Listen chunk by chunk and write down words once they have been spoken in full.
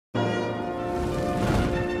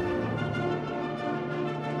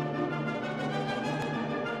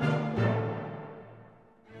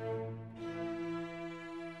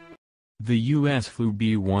The U.S. flew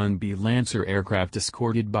B-1B Lancer aircraft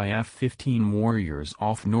escorted by F-15 warriors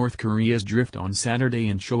off North Korea's drift on Saturday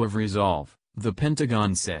in show of resolve, the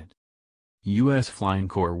Pentagon said. U.S. Flying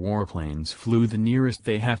Corps warplanes flew the nearest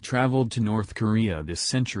they have traveled to North Korea this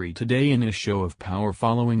century today in a show of power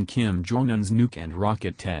following Kim Jong-un's nuke and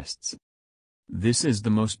rocket tests. This is the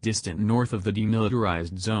most distant north of the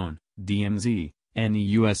Demilitarized Zone, DMZ. Any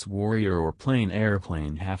U.S. Warrior or plane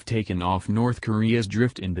airplane have taken off North Korea's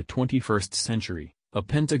drift in the 21st century, a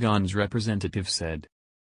Pentagon's representative said.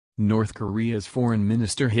 North Korea's foreign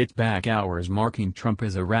minister hit back hours marking Trump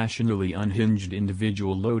as a rationally unhinged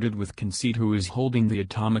individual loaded with conceit who is holding the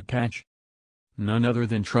atomic catch. None other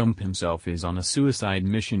than Trump himself is on a suicide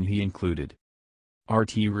mission, he included.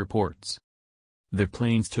 RT reports. The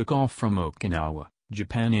planes took off from Okinawa,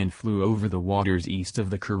 Japan and flew over the waters east of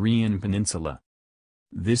the Korean peninsula.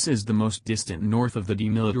 This is the most distant north of the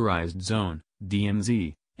Demilitarized Zone,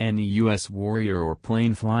 DMZ. Any U.S. warrior or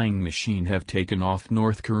plane flying machine have taken off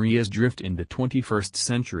North Korea's drift in the 21st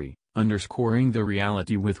century, underscoring the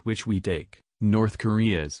reality with which we take North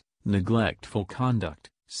Korea's neglectful conduct,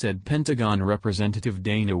 said Pentagon Representative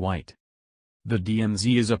Dana White. The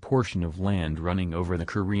DMZ is a portion of land running over the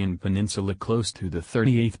Korean peninsula close to the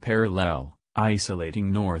 38th parallel,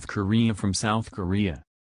 isolating North Korea from South Korea.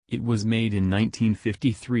 It was made in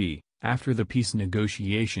 1953, after the peace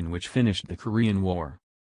negotiation which finished the Korean War.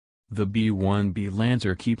 The B-1B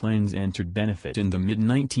Lancer keyplanes entered benefit in the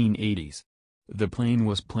mid-1980s. The plane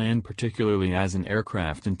was planned particularly as an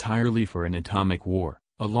aircraft entirely for an atomic war,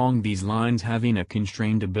 along these lines having a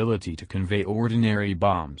constrained ability to convey ordinary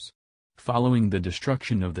bombs. Following the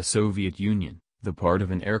destruction of the Soviet Union, the part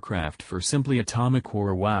of an aircraft for simply atomic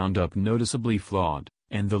war wound up noticeably flawed,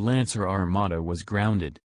 and the Lancer Armada was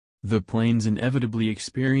grounded. The planes inevitably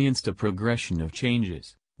experienced a progression of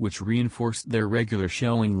changes, which reinforced their regular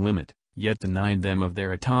shelling limit, yet denied them of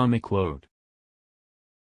their atomic load.